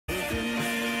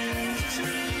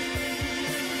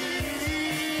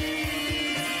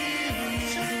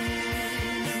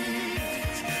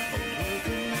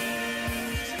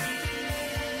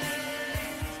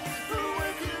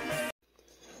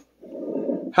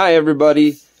Hi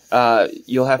everybody,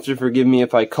 you'll have to forgive me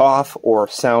if I cough or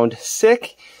sound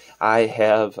sick. I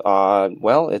have,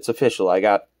 well, it's official. I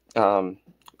got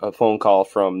a phone call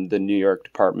from the New York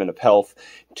Department of Health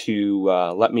to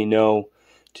let me know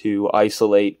to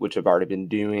isolate, which I've already been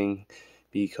doing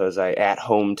because I at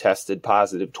home tested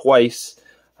positive twice.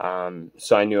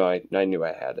 So I knew I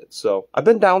had it. So I've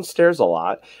been downstairs a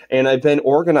lot, and I've been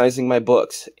organizing my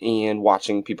books and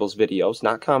watching people's videos,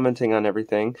 not commenting on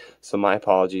everything. So my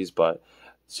apologies, but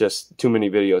it's just too many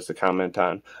videos to comment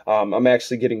on. I'm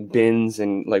actually getting bins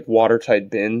and like watertight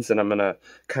bins, and I'm gonna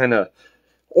kind of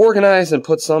organize and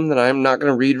put some that I'm not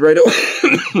gonna read right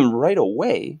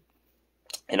away,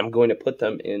 and I'm going to put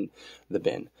them in the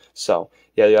bin. So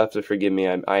yeah, you have to forgive me.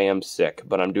 I am sick,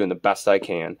 but I'm doing the best I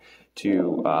can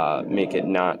to make it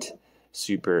not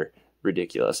super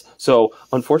ridiculous. So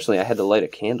unfortunately I had to light a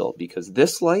candle because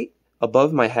this light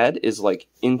above my head is like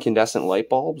incandescent light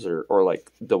bulbs or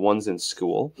like the ones in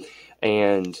school,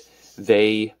 and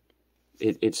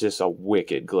it's just a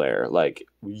wicked glare, like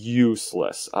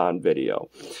useless on video.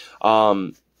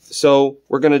 So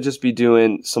we're gonna just be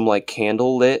doing some like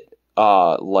candle lit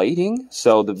lighting,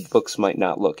 so the books might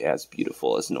not look as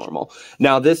beautiful as normal.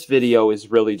 Now this video is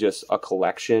really just a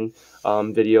collection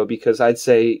video because I'd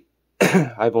say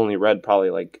I've only read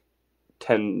probably like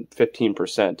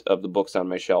 10-15% of the books on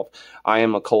my shelf. I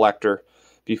am a collector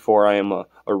before I am a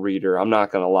reader. I'm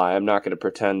not gonna lie. I'm not gonna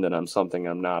pretend that I'm something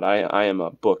I'm not. I am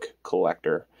a book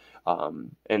collector.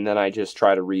 And then I just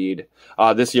try to read.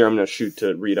 This year I'm going to shoot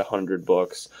to read 100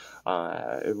 books.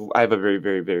 I have a very,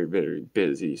 very, very, very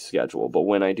busy schedule, but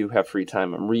when I do have free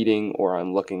time, I'm reading or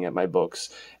I'm looking at my books.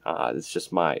 It's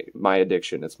just my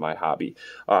addiction. It's my hobby.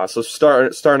 So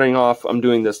starting off, I'm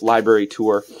doing this library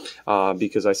tour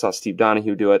because I saw Steve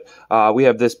Donahue do it. We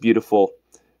have this beautiful,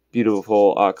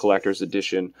 beautiful collector's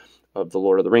edition of The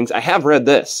Lord of the Rings. I have read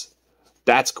this.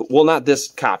 That's cool. Well, not this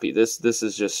copy. This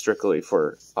is just strictly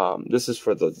for this is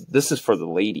for the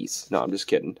ladies. No, I'm just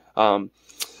kidding.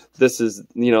 This is,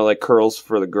 you know, like curls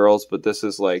for the girls, but this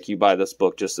is like you buy this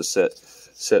book just to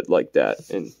sit like that.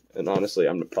 And honestly,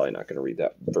 I'm probably not going to read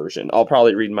that version. I'll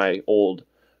probably read my old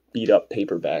beat up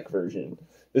paperback version.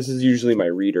 This is usually my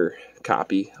reader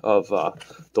copy of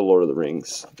The Lord of the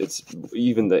Rings. It's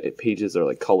even the pages are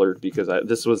like colored because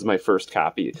this was my first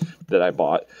copy that I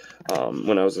bought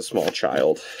when I was a small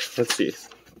child. Let's see.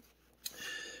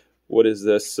 What is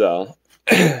this? Well,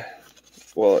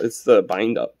 it's the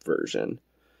bind up version.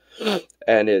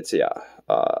 And it's, yeah,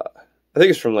 I think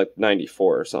it's from like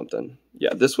 94 or something.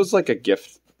 Yeah, this was like a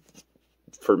gift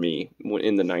for me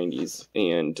in the 90s.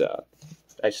 And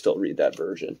I still read that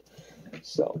version.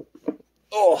 So,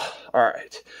 all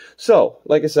right. So,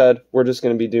 like I said, we're just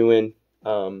going to be doing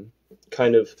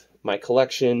kind of my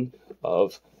collection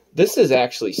of, this is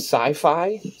actually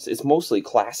sci-fi. It's mostly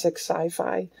classic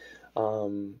sci-fi.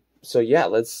 So yeah,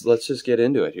 let's just get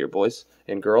into it here, boys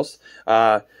and girls.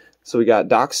 So we got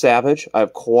Doc Savage. I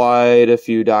have quite a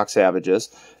few Doc Savages.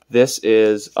 This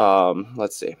is,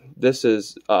 let's see, this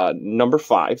is number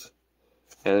 5,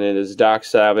 and it is Doc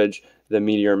Savage, The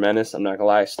Meteor Menace. I'm not gonna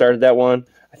lie, I started that one.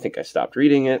 I think I stopped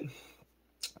reading it.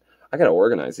 I gotta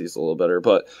organize these a little better.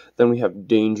 But then we have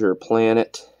Danger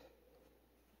Planet.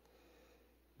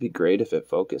 Be great if it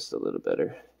focused a little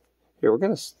better. Here, we're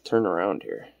gonna turn around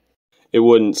here. It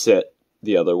wouldn't sit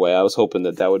the other way. I was hoping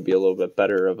that would be a little bit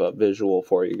better of a visual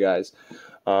for you guys.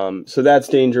 So that's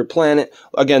Danger Planet.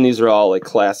 Again, these are all like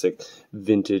classic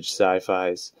vintage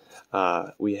sci-fis.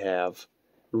 We have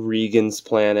Regan's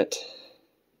Planet.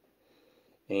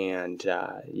 And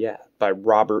yeah, by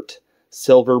Robert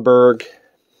Silverberg.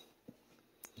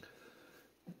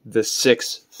 The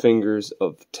Six Fingers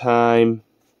of Time.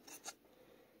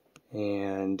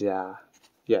 And yeah,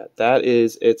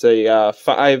 it's a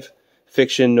 5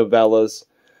 fiction novellas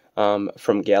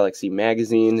from Galaxy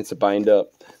Magazine. It's a bind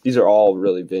up. These are all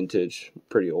really vintage,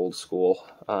 pretty old school.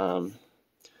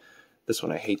 This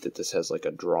one, I hate that this has like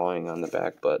a drawing on the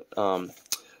back, but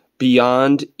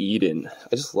Beyond Eden.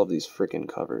 I just love these freaking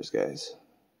covers, guys.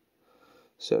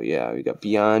 So yeah, we got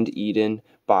Beyond Eden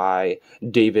by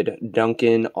David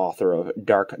Duncan, author of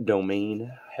Dark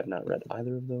Domain. I have not read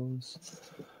either of those.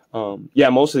 Yeah,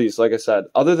 most of these, like I said,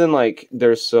 other than like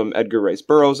there's some Edgar Rice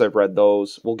Burroughs, I've read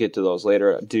those. We'll get to those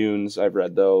later. Dunes, I've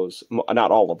read those.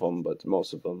 Not all of them, but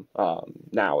most of them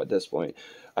now at this point.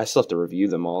 I still have to review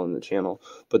them all in the channel.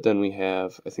 But then we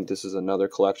have, I think this is another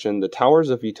collection, The Towers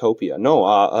of Utopia. No,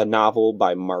 a novel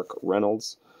by Mark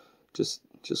Reynolds. Just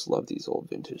love these old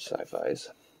vintage sci-fis.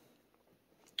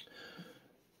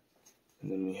 And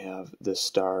then we have The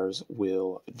Stars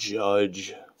Will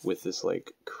Judge with this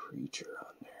like creature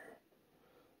on there.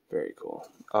 Very cool.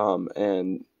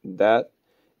 And that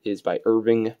is by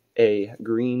Irving A.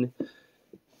 Greenfield.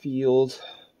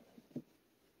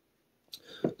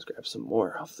 Let's grab some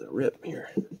more off the rip here.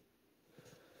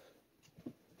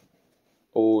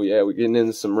 Oh, yeah, we're getting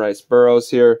into some Rice Burroughs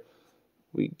here.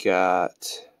 We got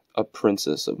A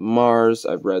Princess of Mars.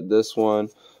 I've read this one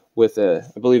with I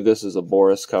believe this is a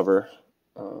Boris cover.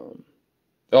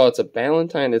 Oh, it's a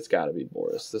Ballantine. It's got to be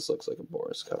Boris. This looks like a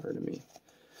Boris cover to me.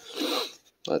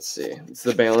 Let's see. It's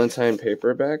the Ballantine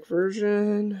paperback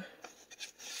version.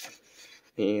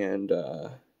 And,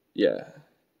 yeah.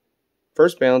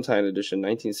 First Ballantine edition,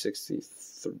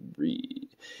 1963.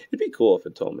 It'd be cool if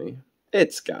it told me.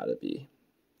 It's got to be.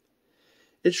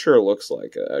 It sure looks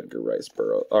like Edgar Rice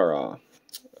Burroughs, or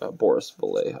Boris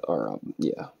Vallejo, or,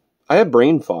 yeah. I have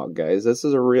brain fog, guys. It's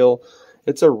a real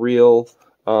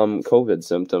COVID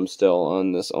symptom still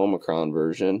on this Omicron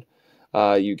version.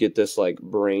 You get this, like,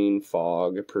 brain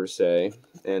fog, per se,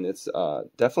 and it's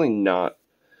definitely not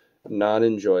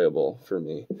enjoyable for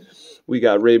me. We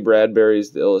got Ray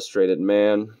Bradbury's The Illustrated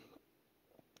Man.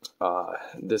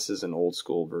 This is an old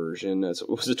school version. It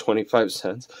was a 25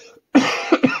 cents.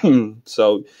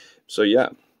 So yeah,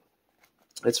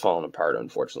 it's falling apart,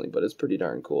 unfortunately, but it's pretty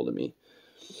darn cool to me.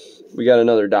 We got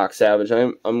another Doc Savage.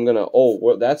 I'm gonna,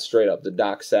 well, that's straight up the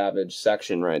Doc Savage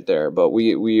section right there, but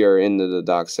we are into the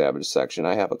Doc Savage section.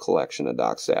 I have a collection of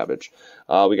Doc Savage.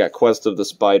 We got Quest of the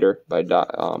Spider by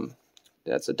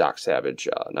that's a Doc Savage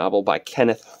novel by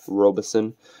Kenneth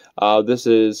Robeson. This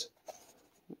is,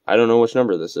 I don't know which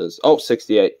number this is. Oh,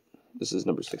 68. This is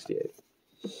number 68.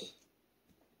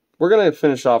 We're going to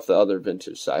finish off the other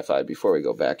vintage sci-fi before we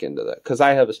go back into that, because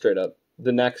I have a straight up,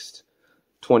 the next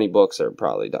 20 books are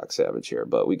probably Doc Savage here,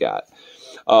 but we got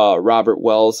Robert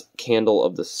Wells' Candle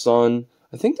of the Sun.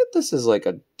 I think that this is like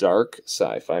a dark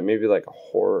sci-fi, maybe like a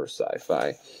horror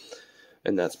sci-fi,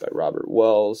 and that's by Robert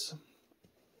Wells.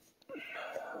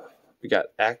 We got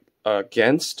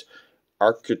Against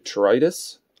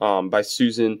Architritis by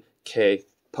Susan K.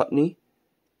 Putney.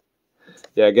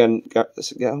 Yeah, again,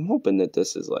 I'm hoping that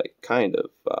this is like kind of,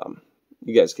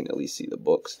 you guys can at least see the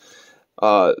books.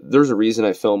 There's a reason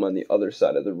I film on the other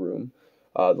side of the room.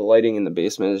 The lighting in the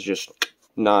basement is just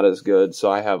not as good,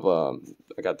 so I have, I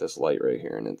got this light right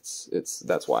here, and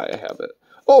that's why I have it.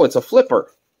 Oh, it's a flipper.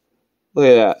 Look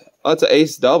at that. Oh, it's an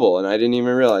ace double, and I didn't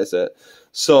even realize it.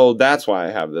 So that's why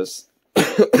I have this.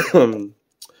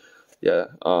 Yeah.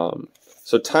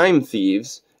 So Time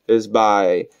Thieves is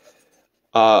by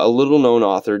a little-known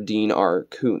author, Dean R.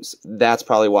 Koontz. That's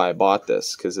probably why I bought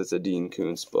this, because it's a Dean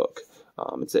Koontz book.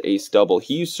 It's an ace double.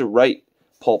 He used to write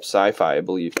pulp sci-fi, I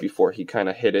believe, before he kind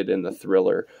of hit it in the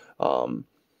thriller,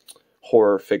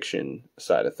 horror fiction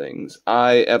side of things.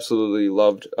 I absolutely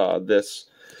loved this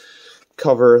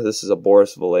cover. This is a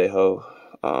Boris Vallejo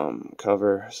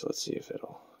cover. So let's see if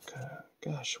it'll...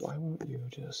 Gosh, why won't you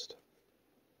just...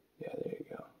 Yeah, there you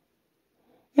go.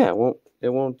 Yeah, it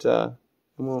won't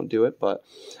do it, but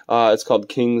it's called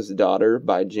King's Daughter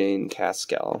by Jane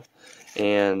Caskell.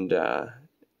 And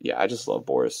yeah, I just love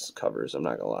Boris covers, I'm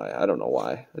not gonna lie. I don't know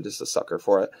why. I'm just a sucker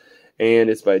for it. And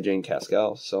it's by Jane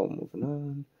Caskell. So moving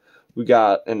on. We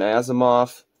got an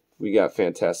Asimov. We got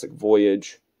Fantastic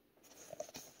Voyage.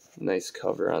 Nice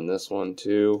cover on this one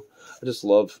too. I just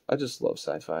love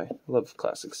sci-fi. I love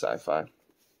classic sci-fi.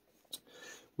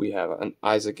 We have an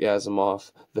Isaac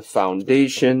Asimov, The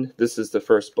Foundation. This is the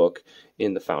first book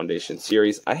in the Foundation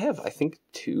series. I have, I think,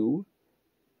 2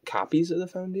 copies of the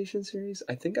Foundation series.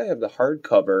 I think I have the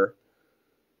hardcover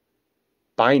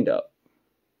bind up.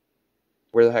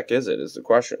 Where the heck is it, is the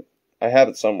question. I have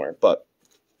it somewhere, but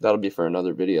that'll be for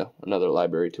another video, another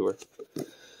library tour.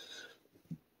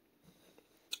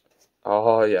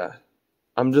 Oh, yeah.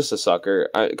 I'm just a sucker.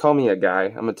 Call me a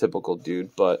guy. I'm a typical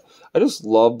dude, but I just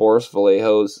love Boris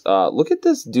Vallejo's. Look at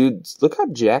this dude. Look how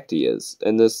jacked he is.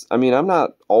 And this, I mean, I'm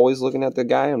not always looking at the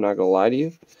guy. I'm not going to lie to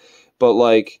you. But,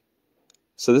 like,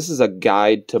 so this is a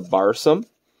guide to Barsoom.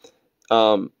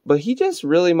 But he just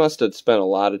really must have spent a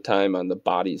lot of time on the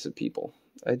bodies of people.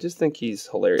 I just think he's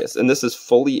hilarious. And this is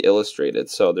fully illustrated.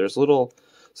 So there's little,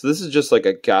 so this is just like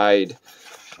a guide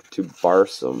to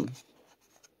Barsoom.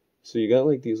 So you got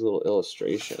like these little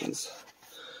illustrations.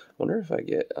 I wonder if I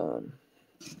get,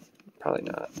 probably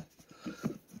not. I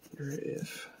wonder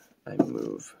if I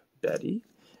move Betty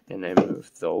and I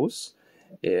move those,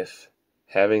 if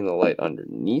having the light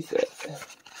underneath it,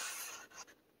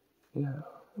 yeah,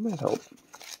 that might help.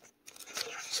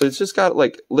 So it's just got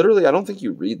like, literally, I don't think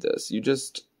you read this. You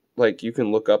just, like, you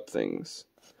can look up things.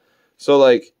 So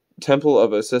like, Temple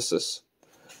of Isis,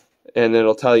 and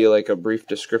it'll tell you like a brief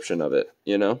description of it,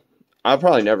 you know? I'll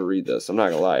probably never read this. I'm not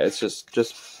gonna lie. It's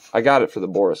just I got it for the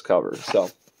Boris cover, so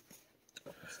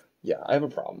yeah, I have a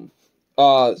problem.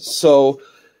 So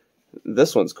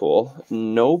this one's cool.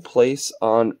 No Place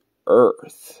on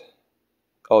Earth.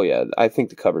 Oh yeah, I think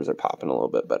the covers are popping a little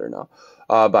bit better now.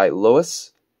 By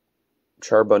Louis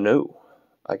Charbonneau.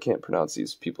 I can't pronounce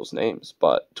these people's names,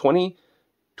 but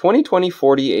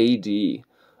 2040 AD,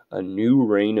 A New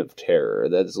Reign of Terror.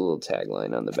 That is a little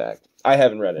tagline on the back. I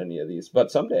haven't read any of these,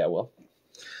 but someday I will.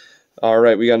 All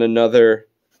right, we got another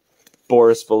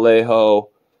Boris Vallejo,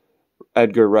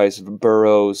 Edgar Rice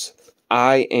Burroughs,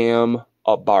 I Am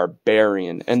a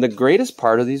Barbarian. And the greatest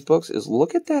part of these books is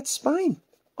look at that spine.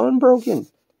 Unbroken.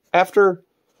 After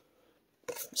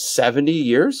 70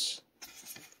 years?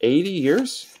 80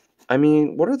 years? I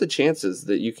mean, what are the chances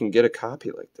that you can get a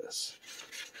copy like this?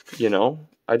 You know?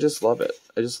 I just love it.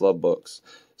 I just love books.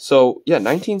 So, yeah,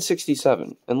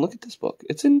 1967. And look at this book.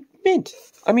 It's in mint.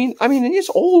 I mean, it's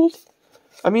old.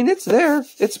 I mean, it's there.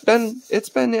 It's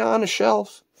been on a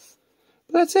shelf.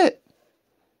 But that's it.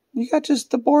 You got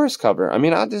just the Boris cover. I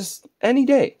mean, any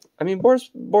day. I mean,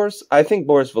 Boris, I think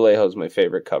Boris Vallejo is my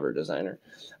favorite cover designer.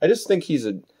 I just think he's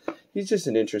just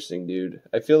an interesting dude.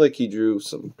 I feel like he drew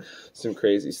some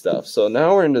crazy stuff. So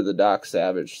now we're into the Doc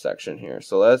Savage section here.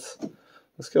 So let's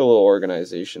get a little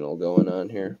organizational going on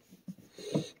here.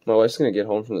 My wife's going to get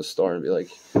home from the store and be like,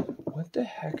 what the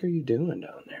heck are you doing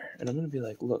down there? And I'm going to be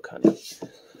like, look, honey,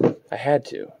 I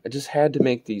just had to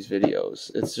make these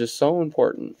videos. It's just so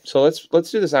important. So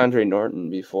let's do this Andre Norton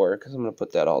before, because I'm going to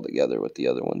put that all together with the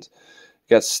other ones.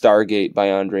 We got Stargate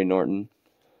by Andre Norton.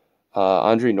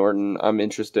 Andre Norton, I'm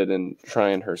interested in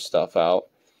trying her stuff out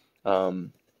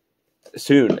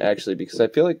soon, actually, because I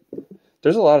feel like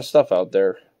there's a lot of stuff out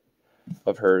there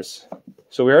of hers.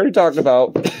 So we already talked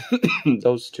about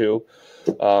those two.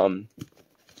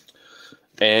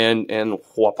 And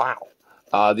wow.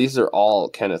 These are all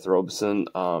Kenneth Robeson.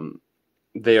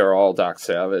 They are all Doc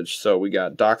Savage. So we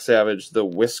got Doc Savage, The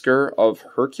Whisker of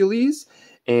Hercules,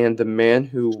 and The Man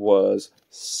Who Was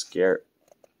Scarred,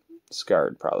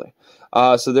 probably.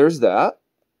 So there's that.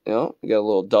 You know, we got a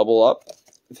little double up.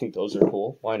 I think those are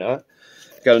cool. Why not?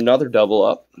 Got another double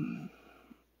up.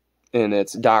 And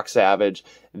it's Doc Savage,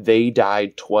 They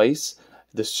Died Twice,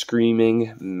 The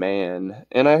Screaming Man.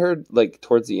 And I heard, like,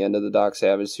 towards the end of the Doc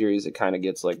Savage series, it kind of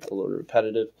gets, like, a little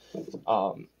repetitive.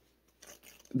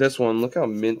 This one, look how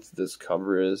mint this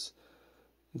cover is.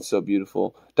 It's so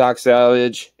beautiful. Doc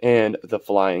Savage and The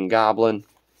Flying Goblin.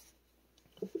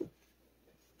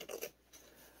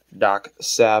 Doc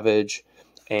Savage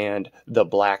and The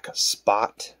Black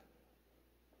Spot.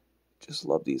 Just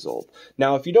love these old.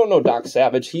 Now, if you don't know Doc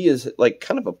Savage, he is like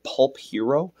kind of a pulp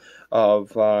hero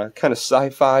of kind of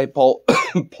sci-fi pulp,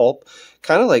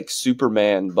 kind of like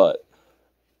Superman, but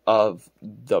of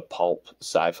the pulp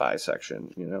sci-fi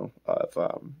section, you know,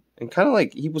 and kind of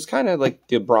like he was kind of like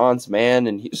the Bronze Man,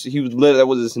 and he was that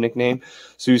was his nickname.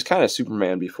 So he was kind of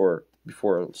Superman before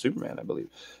Superman, I believe.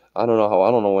 I don't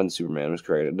know when Superman was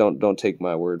created. Don't take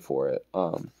my word for it.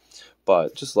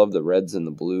 But just love the reds and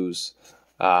the blues.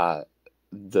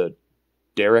 The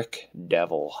Derek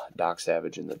Devil, Doc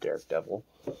Savage and the Derek Devil.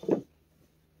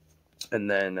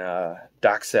 And then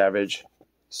Doc Savage,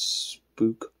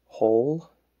 Spook Hole.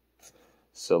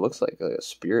 So it looks like a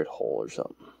spirit hole or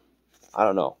something. I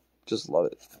don't know. Just love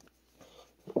it.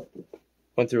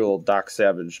 Went through a little Doc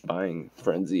Savage buying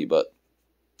frenzy, but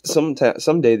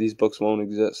someday these books won't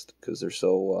exist because they're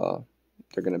going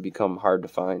to become hard to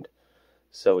find.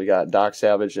 So we got Doc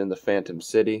Savage and the Phantom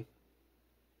City.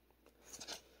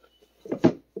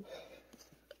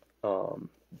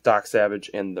 Doc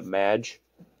Savage and the Magi.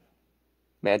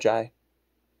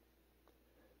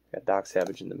 Got Doc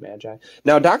Savage and the Magi.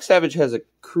 Now, Doc Savage has a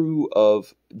crew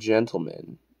of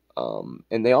gentlemen,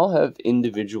 and they all have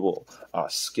individual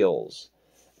skills,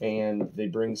 and they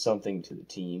bring something to the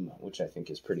team, which I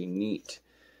think is pretty neat.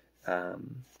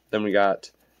 Then we got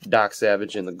Doc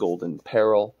Savage and the Golden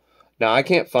Peril. Now, I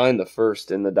can't find the first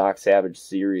in the Doc Savage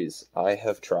series. I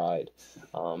have tried.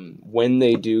 When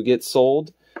they do get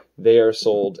sold, they are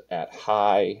sold at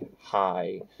high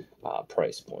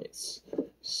price points.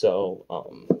 So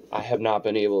I have not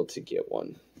been able to get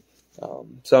one.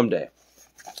 Someday.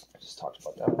 Just talked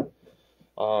about that.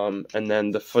 And then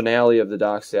the finale of the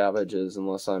Doc Savages,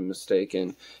 unless I'm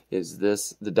mistaken, is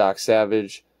the Doc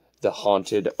Savage, The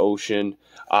Haunted Ocean.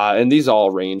 And these all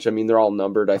range. I mean, they're all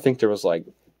numbered. I think there was like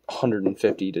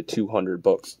 150 to 200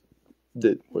 books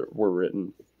that were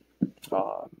written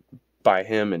by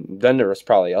him, and then there was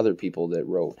probably other people that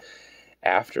wrote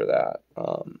after that.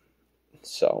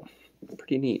 So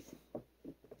pretty neat.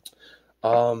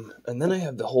 And then I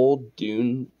have the whole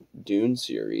Dune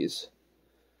series.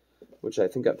 which I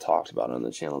think I've talked about on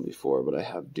the channel before, but I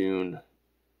have Dune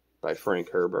by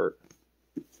Frank Herbert.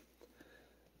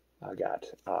 I got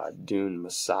Dune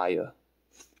Messiah.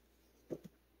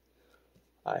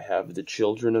 I have The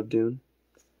Children of Dune.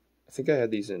 I think I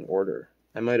had these in order.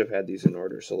 I might have had these in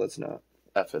order, so let's not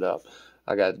F it up.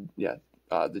 I got,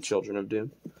 The Children of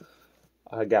Dune.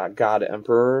 I got God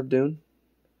Emperor of Dune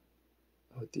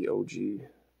with the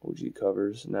OG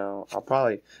covers. Now,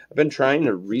 I've been trying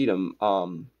to read them.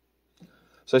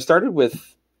 So I started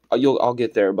with, I'll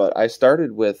get there, but I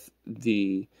started with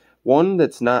the one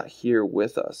that's not here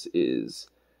with us is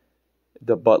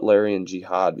the Butlerian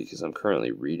Jihad, because I'm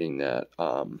currently reading that.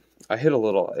 I hit a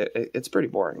little, it's pretty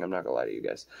boring, I'm not gonna lie to you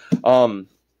guys.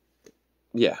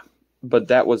 Yeah, but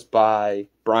that was by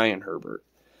Brian Herbert.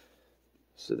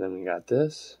 So then we got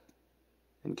this,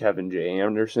 and Kevin J.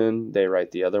 Anderson, they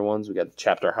write the other ones. We got the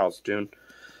Chapter House Dune.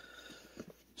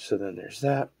 So then there's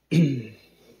that.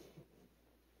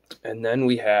 And then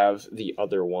we have the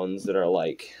other ones that are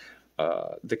like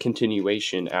the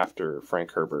continuation after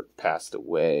Frank Herbert passed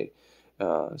away.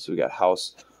 So we got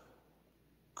House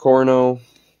Corno.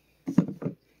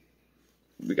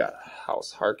 We got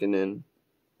House Harkonnen.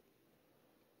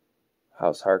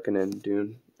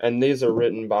 Dune. And these are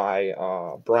written by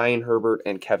Brian Herbert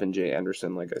and Kevin J.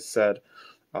 Anderson, like I said.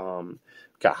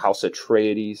 Got House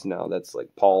Atreides. Now that's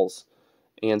like Paul's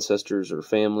ancestors or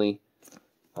family.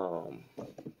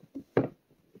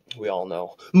 We all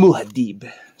know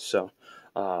Muad'Dib. So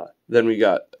then we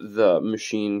got the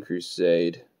Machine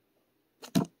Crusade.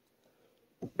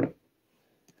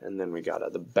 And then we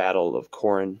got the Battle of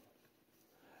Corran.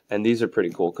 And these are pretty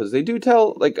cool because they do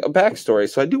tell like a backstory.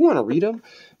 So I do want to read them.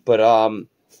 But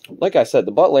like I said,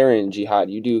 the Butlerian Jihad,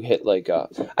 you do hit like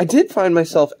I did find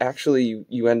myself actually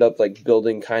you end up like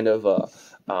building kind of a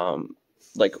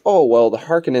like, oh well, the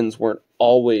Harkonnens weren't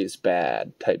always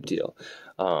bad type deal.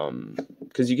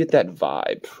 Because you get that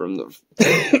vibe from the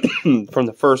from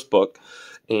the first book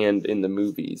and in the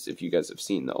movies, if you guys have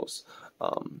seen those.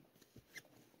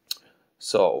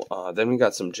 So then we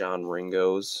got some John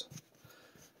Ringos.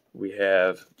 We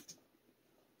have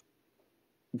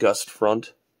Gust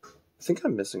Front. I think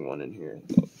I'm missing one in here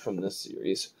from this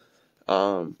series.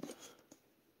 When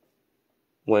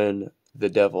the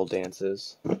Devil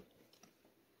Dances.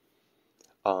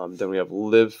 Then we have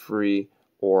Live Free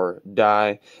or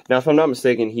Die. Now, if I'm not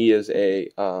mistaken, he is a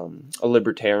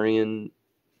libertarian.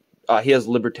 He has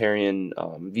libertarian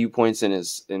viewpoints in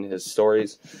his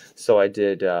stories. So I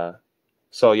did.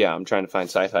 So yeah, I'm trying to find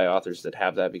sci-fi authors that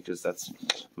have that because that's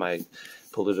my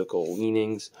political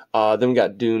leanings. Then we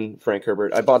got Dune, Frank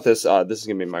Herbert. I bought this. This is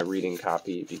gonna be my reading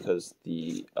copy because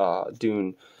the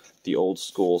Dune, the old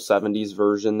school 70s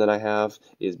version that I have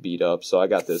is beat up. So I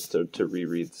got this to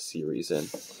reread the series in.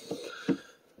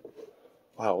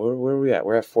 Wow, where are we at?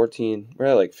 We're at 14. We're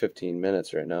at like 15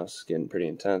 minutes right now. It's getting pretty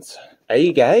intense.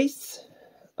 Hey guys.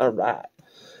 All right.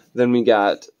 Then we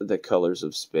got The Colors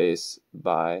of Space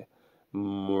by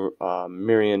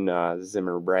Marion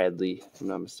Zimmer Bradley, if I'm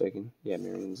not mistaken. Yeah,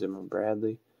 Marion Zimmer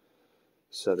Bradley.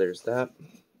 So there's that.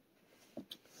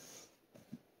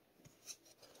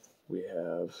 We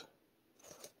have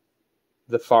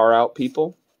The Far Out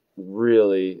People.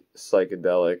 Really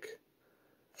psychedelic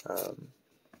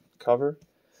cover.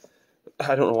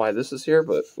 I don't know why this is here,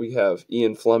 but we have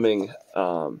Ian Fleming,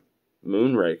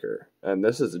 Moonraker. And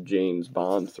this is a James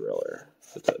Bond thriller.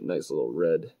 It's a nice little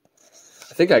red.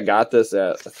 I think I got this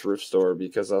at a thrift store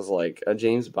because I was like, a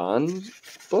James Bond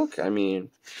book? I mean,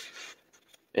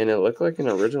 and it looked like an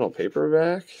original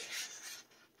paperback.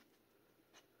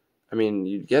 I mean,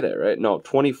 you'd get it, right? No,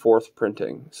 24th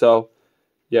printing. So,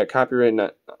 yeah, copyright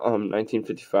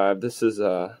 1955. This is,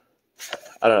 I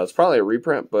don't know, it's probably a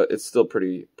reprint, but it's still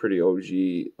pretty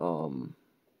OG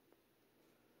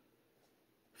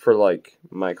for, like,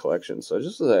 my collection. So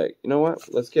just like, you know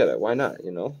what? Let's get it. Why not,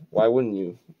 you know? Why wouldn't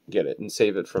you get it and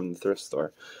save it from the thrift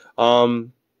store?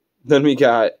 Then we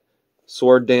got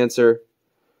Sword Dancer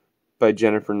by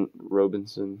Jennifer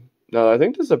Robinson. Now, I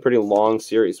think this is a pretty long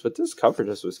series, but this cover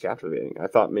just was captivating. I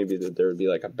thought maybe that there would be,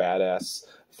 like, a badass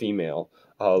female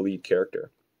lead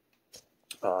character.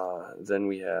 Then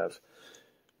we have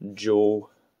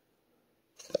Joe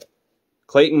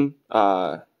Clayton,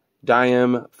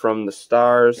 Diem from the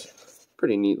Stars.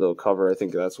 Pretty neat little cover. I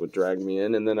think that's what dragged me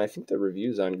in. And then I think the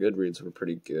reviews on Goodreads were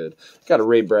pretty good. Got a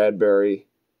Ray Bradbury,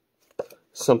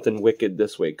 Something Wicked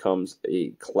This Way Comes, a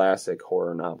classic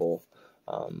horror novel.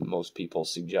 Most people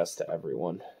suggest to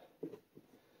everyone.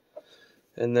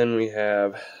 And then we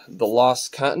have The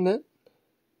Lost Continent,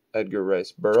 Edgar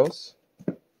Rice Burroughs.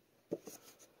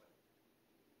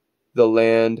 The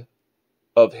Land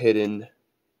of Hidden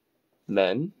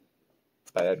Men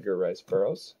by Edgar Rice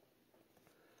Burroughs.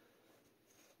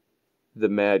 The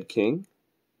Mad King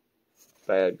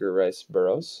by Edgar Rice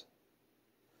Burroughs.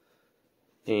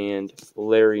 And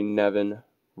Larry Nevin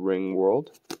Ringworld.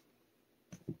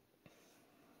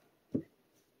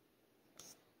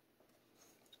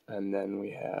 And then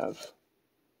we have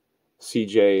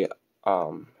CJ,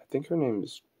 I think her name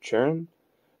is Sharon,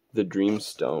 The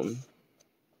Dreamstone.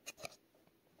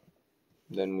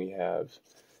 Then we have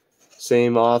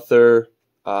same author,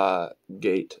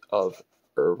 Gate of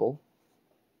Erbil.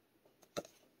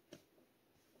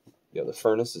 Yeah, the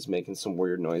furnace is making some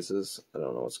weird noises. I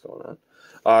don't know what's going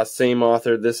on. Same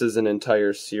author. This is an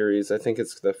entire series. I think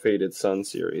it's the Faded Sun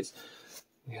series.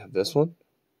 We have this one.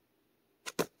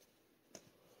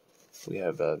 We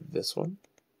have this one.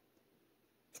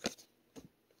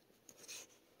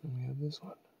 And we have this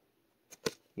one.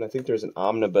 And I think there's an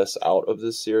omnibus out of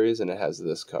this series, and it has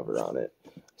this cover on it.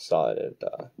 I saw it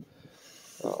at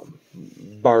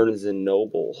Barnes &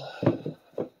 Noble.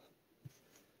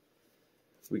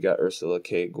 We got Ursula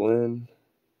K. Guin,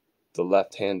 The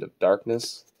Left Hand of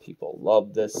Darkness. People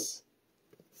love this.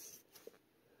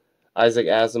 Isaac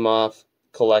Asimov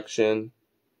collection.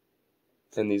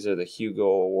 And these are the Hugo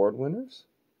Award winners.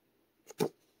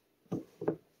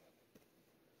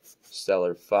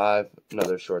 Stellar 5,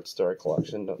 another short story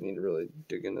collection. Don't need to really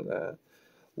dig into that.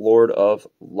 Lord of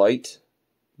Light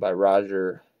by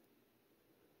Roger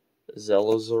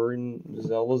Zelazzarini.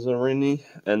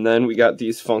 And then we got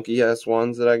these funky ass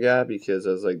ones that I got because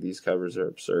I was like, these covers are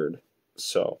absurd.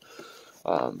 So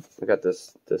I got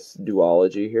this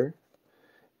duology here,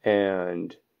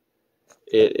 and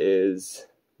it is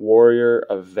Warrior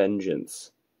of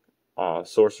Vengeance,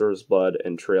 Sorcerer's Blood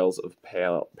and Trails of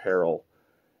Peril,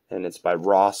 and it's by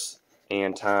Ross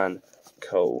Anton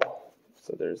Coe.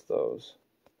 So there's those.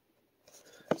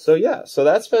 So yeah, so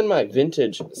that's been my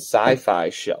vintage sci-fi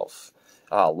shelf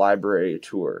library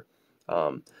tour.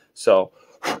 So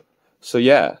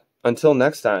yeah, until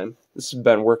next time, this has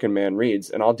been Working Man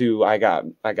Reads, and I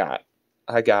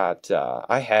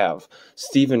have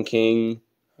Stephen King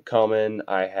coming.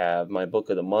 I have my Book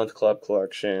of the Month Club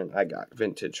collection. I got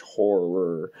vintage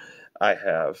horror. I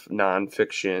have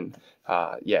nonfiction.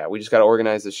 Yeah, we just got to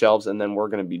organize the shelves, and then we're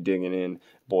going to be digging in,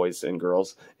 boys and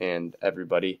girls and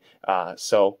everybody.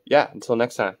 So yeah, until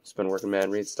next time, it's been Working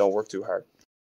Man Reads. Don't work too hard.